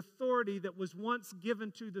calendar the authority that was once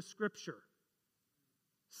given to the Scripture.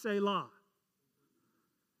 Selah.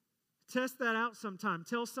 Test that out sometime.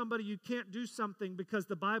 Tell somebody you can't do something because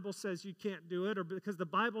the Bible says you can't do it, or because the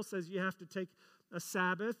Bible says you have to take a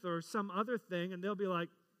Sabbath or some other thing, and they'll be like,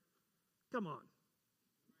 come on.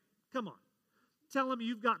 Come on. Tell them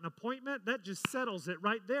you've got an appointment. That just settles it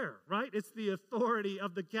right there, right? It's the authority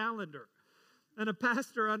of the calendar. And a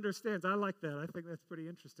pastor understands. I like that. I think that's pretty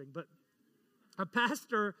interesting. But a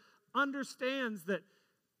pastor understands that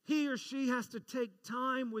he or she has to take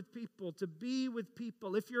time with people, to be with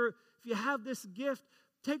people. If you have this gift,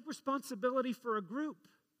 take responsibility for a group.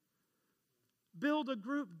 Build a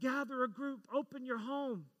group, gather a group, open your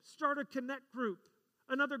home, start a connect group.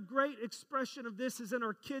 Another great expression of this is in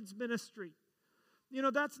our kids' ministry. You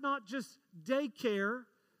know, that's not just daycare,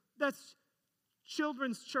 that's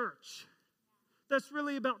children's church. That's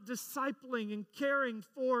really about discipling and caring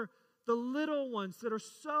for the little ones that are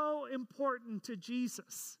so important to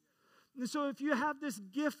Jesus. And so if you have this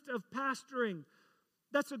gift of pastoring,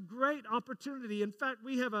 that's a great opportunity. In fact,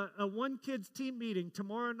 we have a One Kids team meeting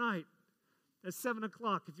tomorrow night at 7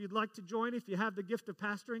 o'clock. If you'd like to join, if you have the gift of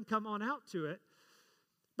pastoring, come on out to it.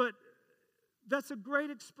 But that's a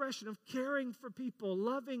great expression of caring for people,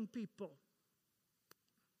 loving people.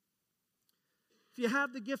 If you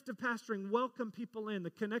have the gift of pastoring, welcome people in.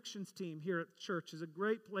 The connections team here at the church is a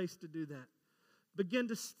great place to do that. Begin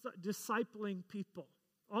discipling people.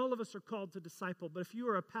 All of us are called to disciple, but if you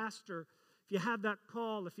are a pastor, if you have that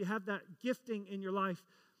call, if you have that gifting in your life,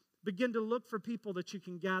 begin to look for people that you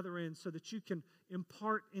can gather in so that you can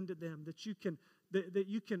impart into them, that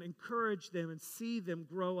you can encourage them and see them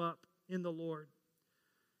grow up in the Lord.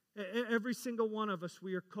 Every single one of us,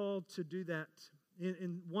 we are called to do that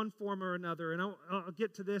in one form or another. And I'll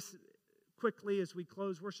get to this quickly as we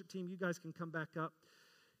close. Worship team, you guys can come back up.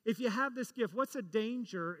 If you have this gift, what's a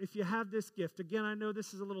danger if you have this gift? Again, I know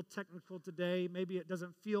this is a little technical today. Maybe it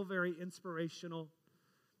doesn't feel very inspirational.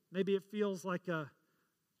 Maybe it feels like a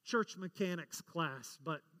church mechanics class,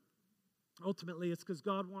 but ultimately it's because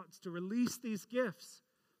God wants to release these gifts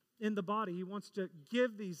in the body. He wants to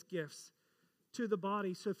give these gifts to the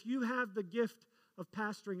body. So if you have the gift of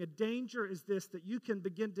pastoring, a danger is this, that you can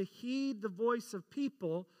begin to heed the voice of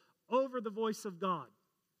people over the voice of God.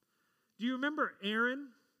 Do you remember Aaron?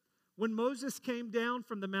 When Moses came down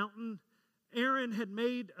from the mountain, Aaron had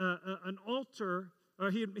made an altar, or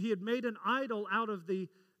he had made an idol out of a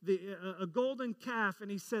golden calf, and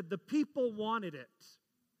he said the people wanted it.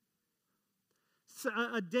 So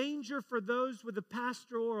a danger for those with a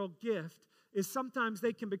pastoral gift is sometimes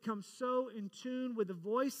they can become so in tune with the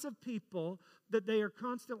voice of people that they are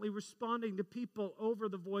constantly responding to people over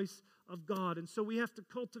the voice of God. And so we have to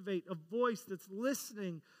cultivate a voice that's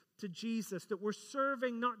listening to Jesus, that we're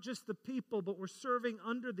serving not just the people, but we're serving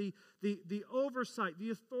under the oversight,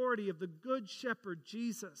 the authority of the good shepherd,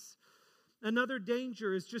 Jesus. Another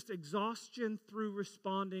danger is just exhaustion through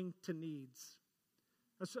responding to needs.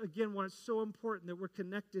 That's, again, why it's so important that we're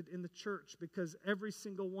connected in the church, because every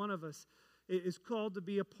single one of us is called to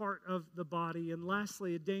be a part of the body. And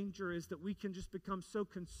lastly, a danger is that we can just become so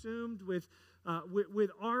consumed with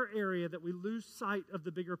our area that we lose sight of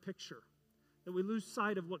the bigger picture, that we lose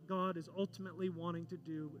sight of what God is ultimately wanting to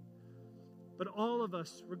do. But all of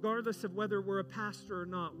us, regardless of whether we're a pastor or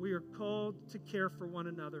not, we are called to care for one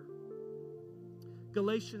another.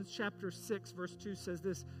 Galatians chapter 6, verse 2 says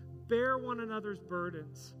this, bear one another's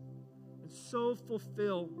burdens and so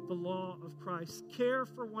fulfill the law of Christ. Care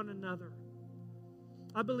for one another.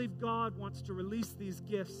 I believe God wants to release these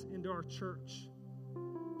gifts into our church.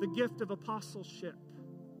 The gift of apostleship,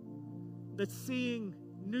 that's seeing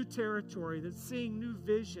new territory, that's seeing new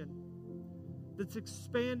vision, that's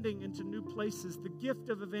expanding into new places. The gift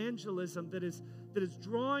of evangelism that is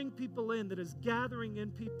drawing people in, that is gathering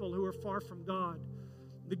in people who are far from God.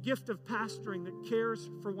 The gift of pastoring that cares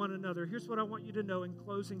for one another. Here's what I want you to know in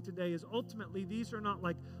closing today is ultimately these are not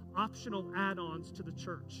like optional add-ons to the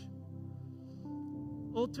church.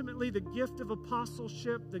 Ultimately, the gift of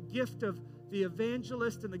apostleship, the gift of the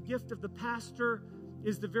evangelist, and the gift of the pastor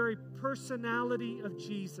is the very personality of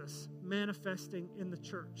Jesus manifesting in the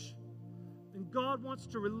church. And God wants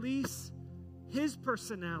to release His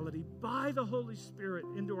personality by the Holy Spirit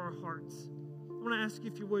into our hearts. I want to ask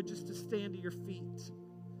you, if you would, just to stand to your feet.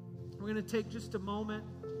 We're going to take just a moment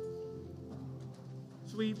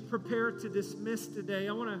as we prepare to dismiss today.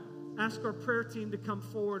 I want to ask our prayer team to come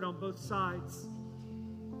forward on both sides.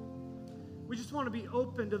 We just want to be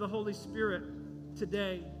open to the Holy Spirit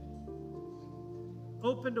today.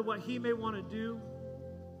 Open to what He may want to do.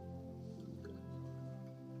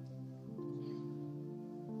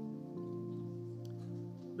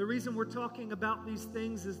 The reason we're talking about these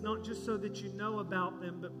things is not just so that you know about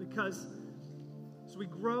them, but because as we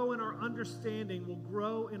grow in our understanding, we'll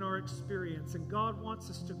grow in our experience. And God wants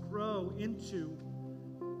us to grow into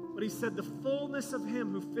what He said, the fullness of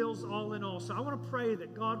Him who fills all in all. So I want to pray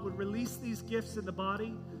that God would release these gifts in the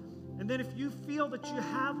body. And then if you feel that you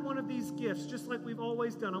have one of these gifts, just like we've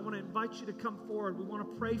always done, I want to invite you to come forward. We want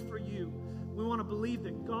to pray for you. We want to believe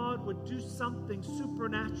that God would do something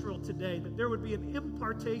supernatural today, that there would be an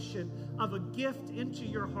impartation of a gift into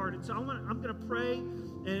your heart. And so I'm going to pray,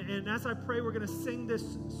 and as I pray, we're going to sing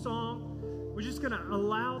this song. We're just going to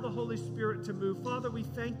allow the Holy Spirit to move. Father, we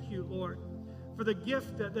thank you, Lord, for the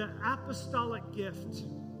gift, the apostolic gift.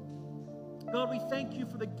 God, we thank you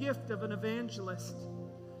for the gift of an evangelist.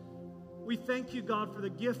 We thank you, God, for the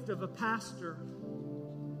gift of a pastor.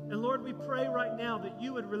 And Lord, we pray right now that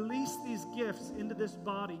you would release these gifts into this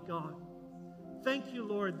body, God. Thank you,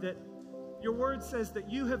 Lord, that your word says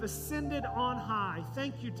that you have ascended on high.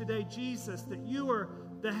 Thank you today, Jesus, that you are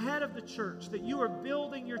the head of the church, that you are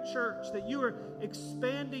building your church, that you are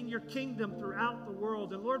expanding your kingdom throughout the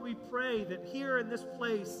world. And Lord, we pray that here in this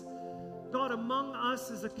place, God, among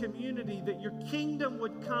us as a community, that your kingdom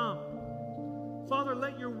would come. Father,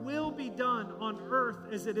 let your will be done on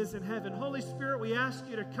earth as it is in heaven. Holy Spirit, we ask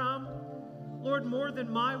you to come. Lord, more than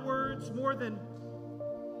my words, more than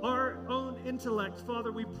our own intellect,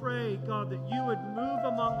 Father, we pray, God, that you would move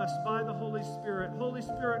among us by the Holy Spirit. Holy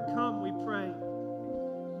Spirit, come, we pray.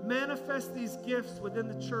 manifest these gifts within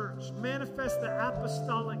the church. Manifest the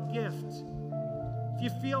apostolic gift. If you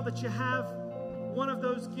feel that you have one of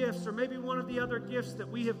those gifts, or maybe one of the other gifts that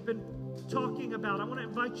we have been talking about, I want to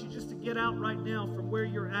invite you just to get out right now from where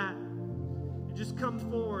you're at and just come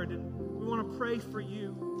forward, and we want to pray for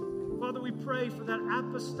you. Father, we pray for that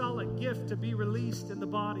apostolic gift to be released in the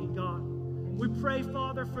body, God. We pray,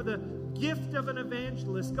 Father, for the gift of an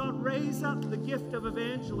evangelist. God, raise up the gift of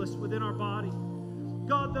evangelist within our body.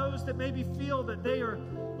 God, those that maybe feel that they are,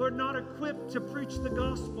 Lord, not equipped to preach the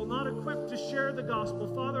gospel, not equipped to share the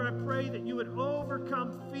gospel. Father, I pray that you would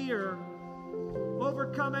overcome fear,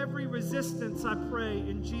 overcome every resistance, I pray,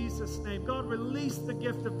 in Jesus' name. God, release the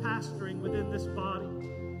gift of pastoring within this body.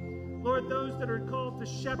 Lord, those that are called to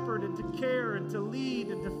shepherd and to care and to lead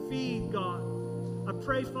and to feed, God, I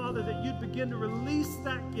pray, Father, that you'd begin to release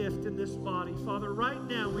that gift in this body. Father, right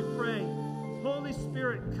now we pray, Holy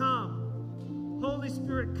Spirit, come. Holy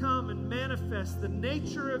Spirit, come and manifest the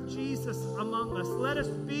nature of Jesus among us. Let us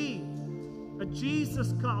be a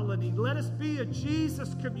Jesus colony. Let us be a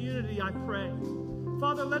Jesus community, I pray.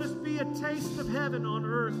 Father, let us be a taste of heaven on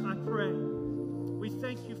earth, I pray. We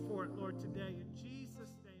thank you